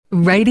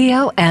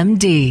Radio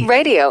MD.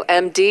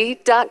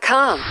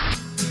 RadioMD.com.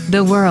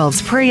 The world's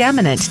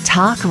preeminent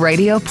talk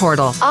radio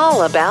portal.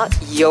 All about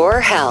your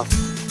health.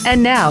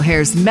 And now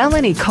here's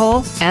Melanie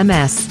Cole,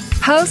 MS,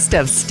 host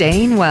of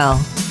Staying Well.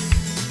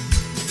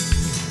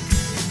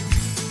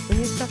 When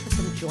you suffer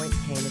from joint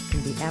pain, it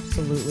can be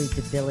absolutely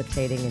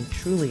debilitating and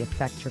truly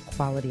affect your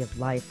quality of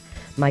life.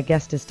 My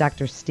guest is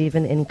Dr.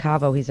 Stephen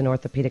Incavo. He's an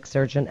orthopedic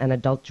surgeon and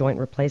adult joint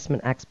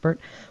replacement expert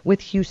with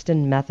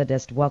Houston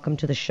Methodist. Welcome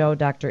to the show,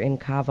 Dr.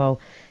 Incavo.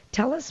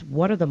 Tell us,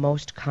 what are the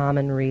most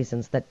common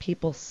reasons that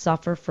people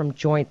suffer from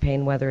joint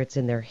pain, whether it's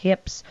in their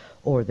hips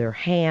or their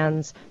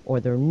hands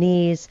or their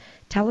knees?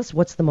 Tell us,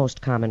 what's the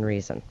most common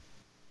reason?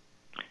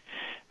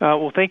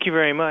 Well, thank you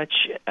very much.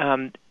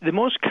 The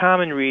most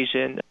common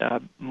reason,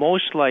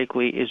 most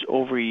likely, is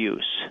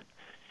overuse.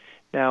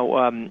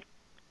 Now,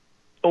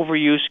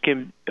 overuse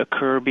can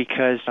occur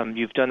because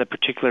you've done a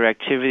particular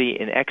activity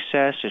in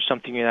excess or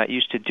something you're not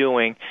used to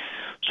doing.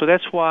 So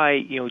that's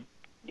why,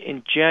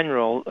 in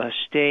general,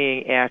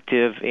 staying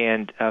active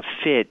and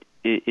fit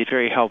is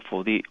very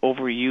helpful. The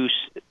overuse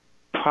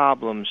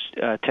problems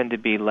tend to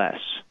be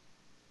less.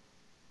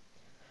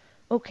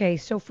 Okay,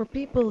 so for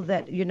people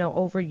that,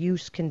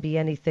 overuse can be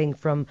anything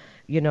from,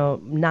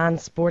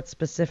 non-sport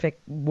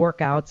specific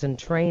workouts and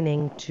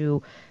training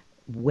to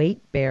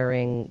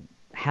weight-bearing,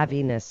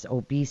 heaviness,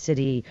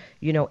 obesity,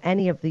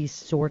 any of these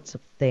sorts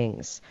of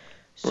things.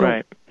 So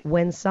right.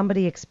 When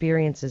somebody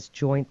experiences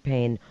joint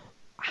pain,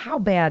 how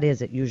bad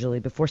is it usually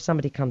before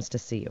somebody comes to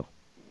see you?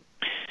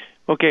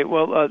 Okay,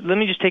 well, let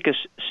me just take a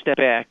step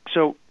back.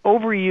 So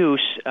overuse,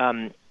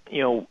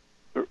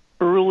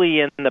 early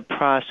in the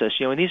process,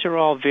 and these are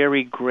all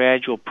very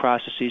gradual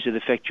processes that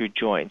affect your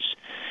joints.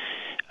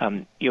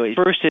 At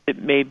first it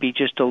may be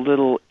just a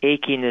little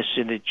achiness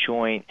in the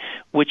joint,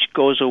 which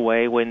goes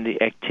away when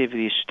the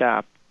activities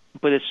stop.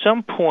 But at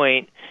some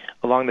point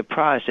along the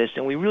process,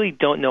 and we really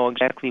don't know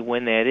exactly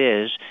when that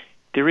is,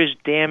 there is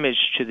damage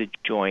to the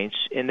joints,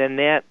 and then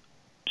that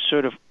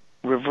sort of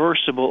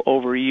reversible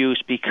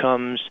overuse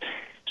becomes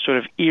sort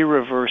of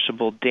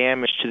irreversible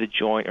damage to the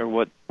joint, or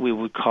what we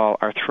would call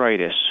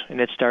arthritis.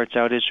 And it starts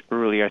out as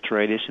early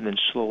arthritis and then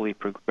slowly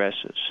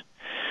progresses.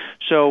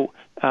 So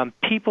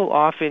people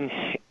often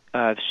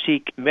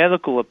seek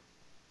medical,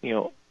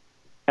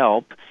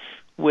 help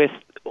with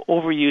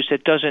overuse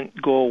that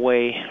doesn't go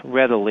away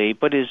readily,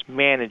 but is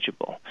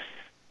manageable.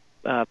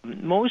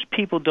 Most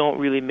people don't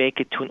really make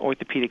it to an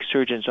orthopedic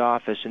surgeon's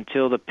office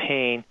until the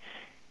pain,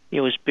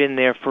 has been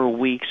there for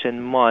weeks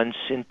and months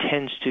and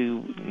tends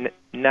to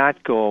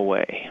not go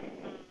away.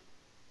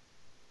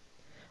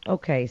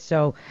 Okay,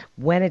 so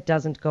when it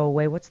doesn't go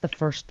away, what's the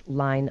first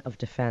line of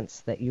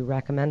defense that you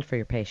recommend for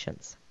your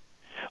patients?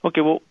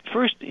 Okay, well,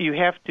 first you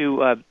have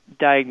to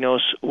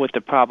diagnose what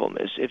the problem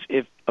is.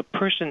 If a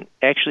person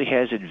actually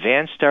has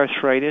advanced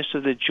arthritis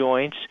of the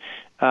joints,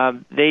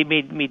 they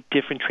may need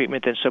different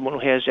treatment than someone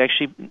who has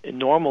actually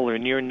normal or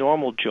near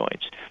normal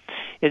joints.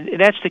 And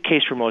that's the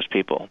case for most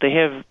people. They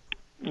have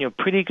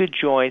pretty good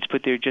joints,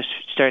 but they're just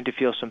starting to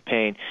feel some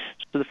pain.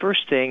 So the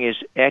first thing is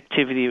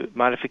activity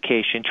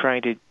modification,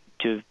 trying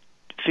to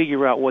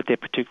figure out what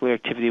that particular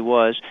activity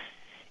was,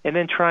 and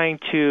then trying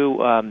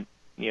to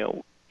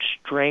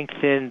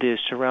strengthen the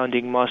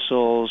surrounding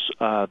muscles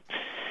to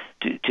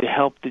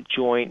help the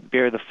joint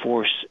bear the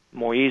force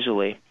more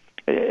easily.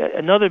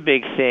 Another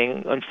big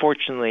thing,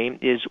 unfortunately,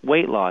 is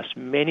weight loss.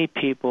 Many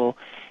people,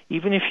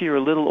 even if you're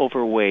a little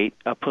overweight,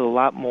 put a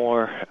lot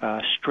more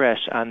stress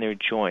on their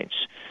joints.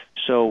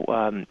 So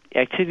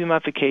activity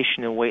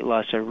modification and weight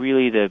loss are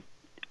really the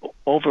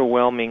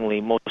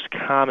overwhelmingly most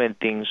common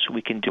things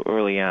we can do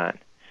early on.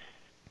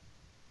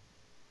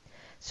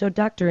 So,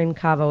 Dr.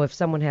 Incavo, if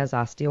someone has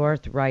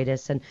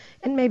osteoarthritis and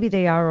maybe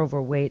they are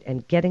overweight,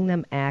 and getting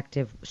them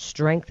active,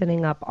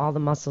 strengthening up all the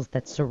muscles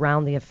that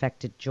surround the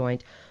affected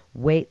joint,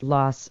 weight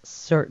loss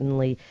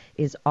certainly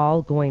is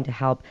all going to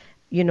help.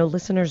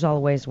 Listeners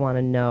always want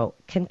to know,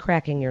 can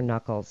cracking your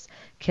knuckles,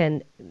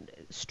 can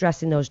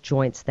stressing those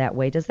joints that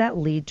way, does that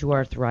lead to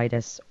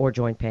arthritis or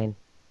joint pain?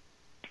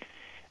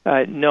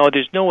 No,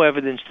 there's no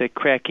evidence that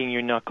cracking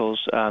your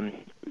knuckles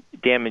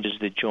damages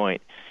the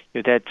joint.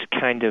 That's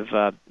kind of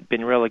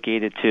been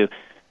relegated to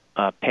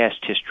past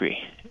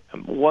history.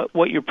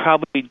 What you're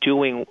probably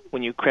doing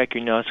when you crack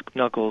your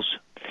knuckles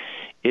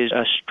is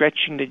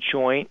stretching the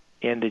joint,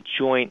 and the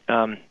joint,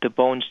 the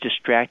bones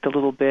distract a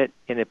little bit,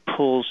 and it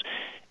pulls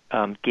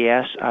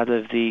gas out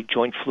of the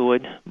joint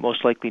fluid,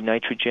 most likely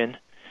nitrogen,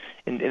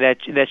 and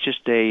that's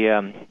just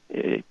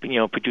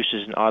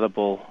produces an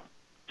audible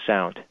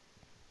sound.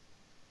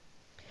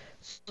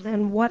 So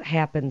then what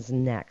happens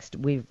next?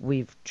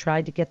 We've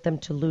tried to get them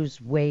to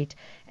lose weight,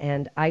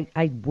 and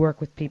I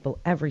work with people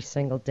every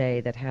single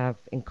day that have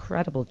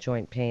incredible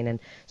joint pain, and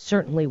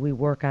certainly we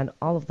work on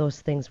all of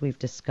those things we've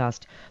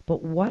discussed.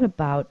 But what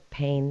about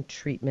pain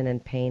treatment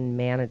and pain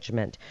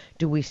management?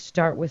 Do we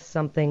start with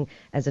something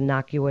as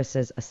innocuous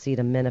as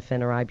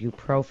acetaminophen or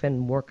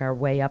ibuprofen, work our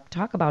way up?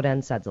 Talk about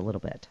NSAIDs a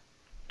little bit.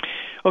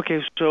 Okay,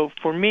 so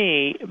for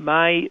me,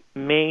 my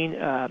main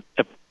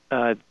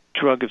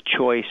drug of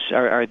choice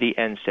are the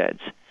NSAIDs.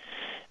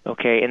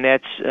 Okay, and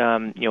that's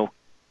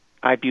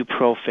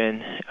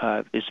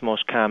ibuprofen is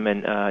most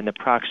common.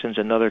 Naproxen's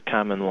another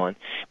common one,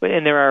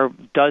 and there are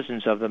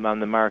dozens of them on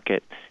the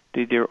market.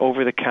 They're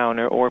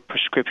over-the-counter or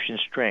prescription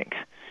strength.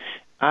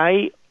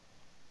 I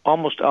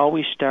almost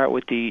always start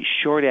with the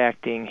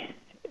short-acting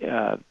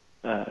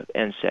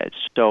NSAIDs,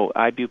 so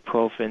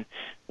ibuprofen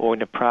or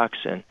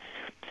naproxen.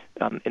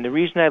 And the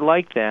reason I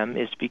like them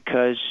is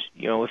because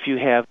if you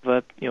have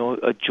a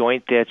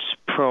joint that's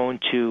prone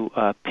to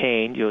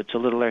pain, it's a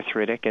little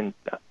arthritic, and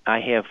I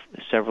have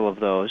several of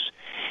those.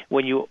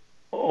 When you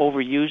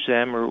overuse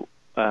them or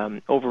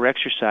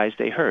overexercise,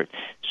 they hurt.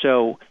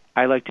 So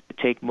I like to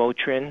take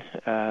Motrin,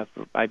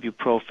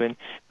 ibuprofen,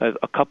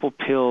 a couple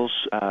pills,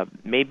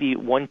 maybe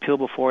one pill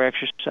before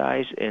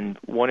exercise and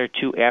one or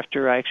two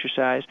after I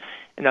exercise,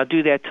 and I'll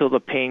do that till the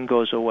pain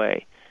goes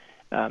away.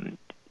 And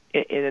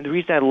the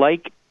reason I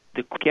like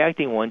the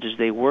quick-acting ones is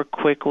they work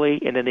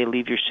quickly and then they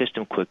leave your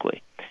system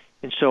quickly.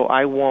 And so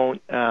I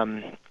won't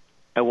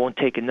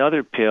take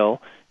another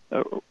pill,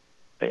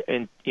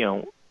 and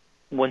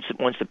once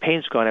the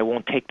pain's gone, I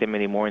won't take them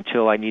anymore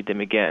until I need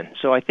them again.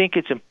 So I think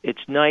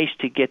it's nice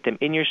to get them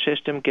in your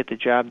system, get the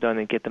job done,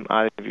 and get them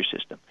out of your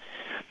system.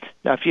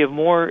 Now, if you have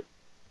more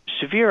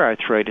severe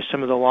arthritis,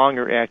 some of the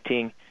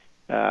longer-acting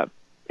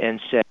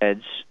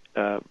NSAIDs,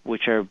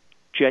 which are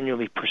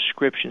generally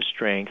prescription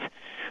strength,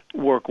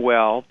 work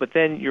well, but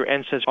then your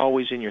NSAIDs are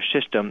always in your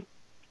system.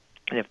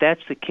 And if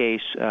that's the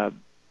case,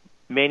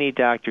 many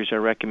doctors are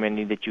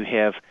recommending that you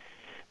have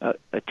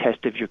a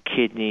test of your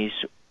kidneys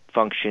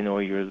function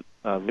or your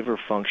liver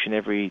function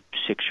every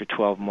 6 or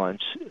 12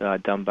 months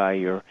done by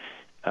your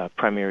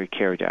primary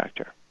care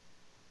doctor.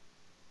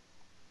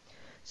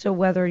 So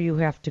whether you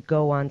have to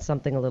go on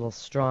something a little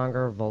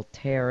stronger,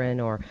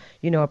 Voltaren, or,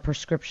 a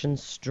prescription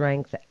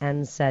strength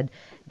NSAID,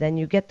 then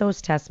you get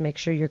those tests, make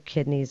sure your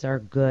kidneys are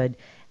good,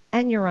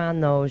 and you're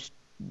on those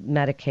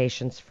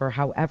medications for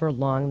however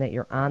long that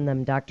you're on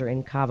them, Dr.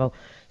 Incavo.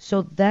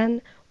 So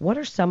then what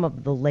are some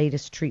of the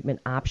latest treatment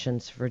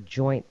options for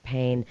joint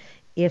pain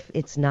if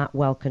it's not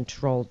well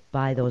controlled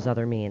by those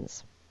other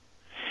means?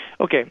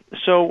 Okay,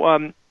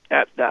 so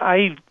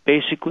I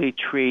basically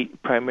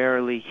treat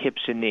primarily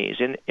hips and knees,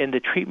 and the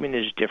treatment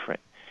is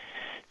different.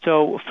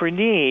 So for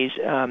knees,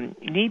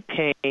 knee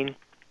pain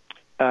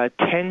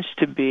tends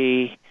to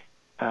be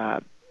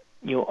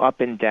up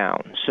and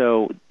down.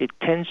 So it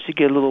tends to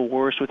get a little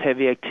worse with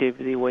heavy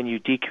activity. When you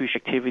decrease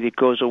activity, it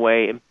goes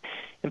away.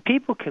 And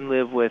people can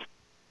live with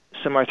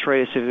some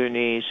arthritis of their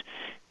knees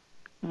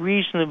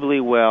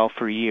reasonably well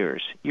for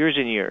years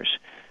and years.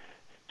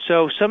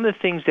 So some of the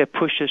things that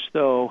push us,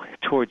 though,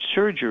 towards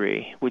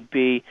surgery would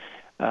be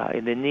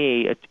in the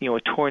knee, a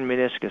torn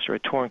meniscus or a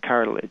torn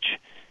cartilage.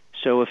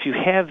 So if you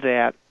have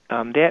that,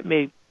 that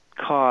may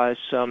cause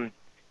some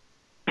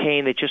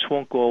pain that just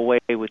won't go away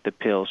with the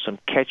pills. Some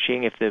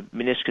catching, if the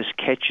meniscus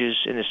catches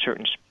in a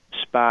certain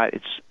spot,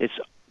 it's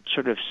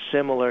sort of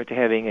similar to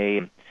having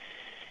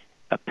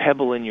a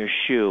pebble in your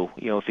shoe.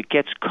 If it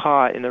gets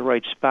caught in the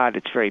right spot,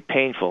 it's very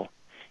painful.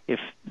 If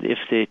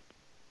the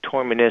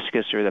torn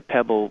meniscus or the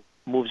pebble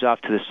moves off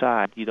to the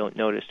side, you don't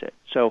notice it.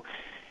 So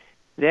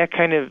that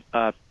kind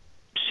of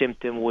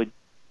symptom would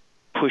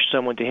push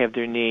someone to have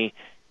their knee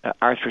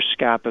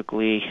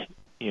arthroscopically,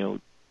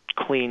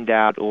 cleaned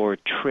out or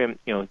trimmed,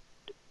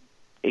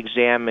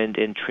 examined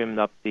and trimmed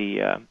up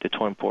the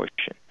torn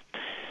portion.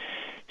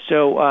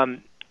 So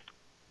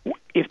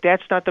if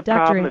that's not the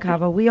problem... Dr.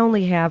 Incavo,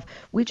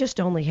 we just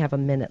only have a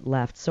minute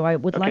left, so I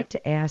would like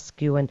to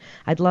ask you, and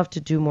I'd love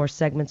to do more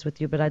segments with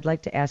you, but I'd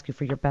like to ask you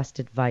for your best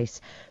advice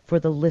for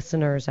the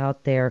listeners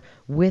out there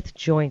with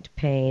joint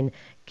pain.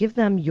 Give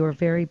them your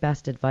very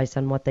best advice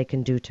on what they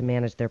can do to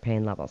manage their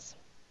pain levels.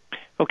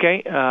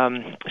 Okay.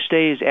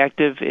 Stay as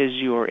active as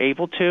you're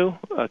able to.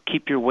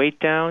 Keep your weight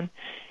down.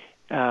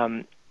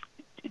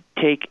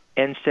 Take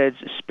NSAIDs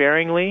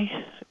sparingly,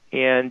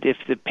 and if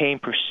the pain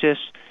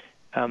persists,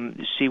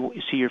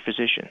 see your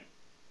physician.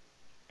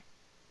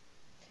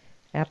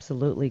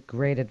 Absolutely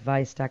great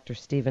advice, Dr.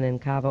 Stephen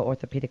Incavo,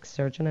 orthopedic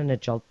surgeon and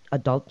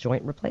adult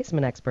joint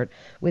replacement expert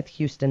with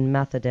Houston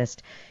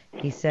Methodist.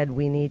 He said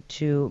we need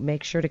to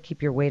make sure to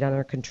keep your weight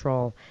under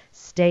control,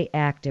 stay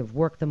active,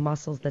 work the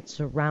muscles that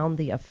surround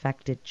the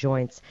affected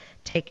joints,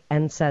 take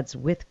NSAIDs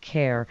with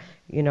care,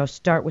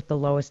 start with the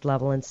lowest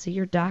level and see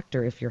your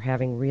doctor if you're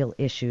having real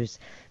issues.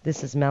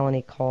 This is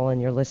Melanie Cole,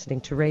 and you're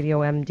listening to Radio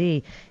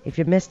MD. If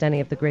you missed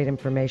any of the great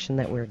information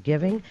that we're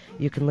giving,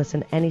 you can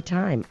listen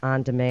anytime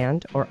on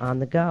demand or on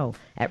the go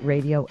at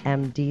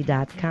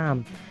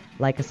radiomd.com.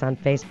 Like us on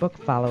Facebook,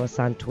 follow us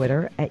on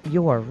Twitter at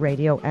Your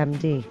Radio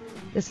MD.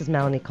 This is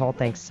Melanie Cole.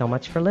 Thanks so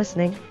much for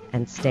listening,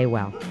 and stay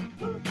well.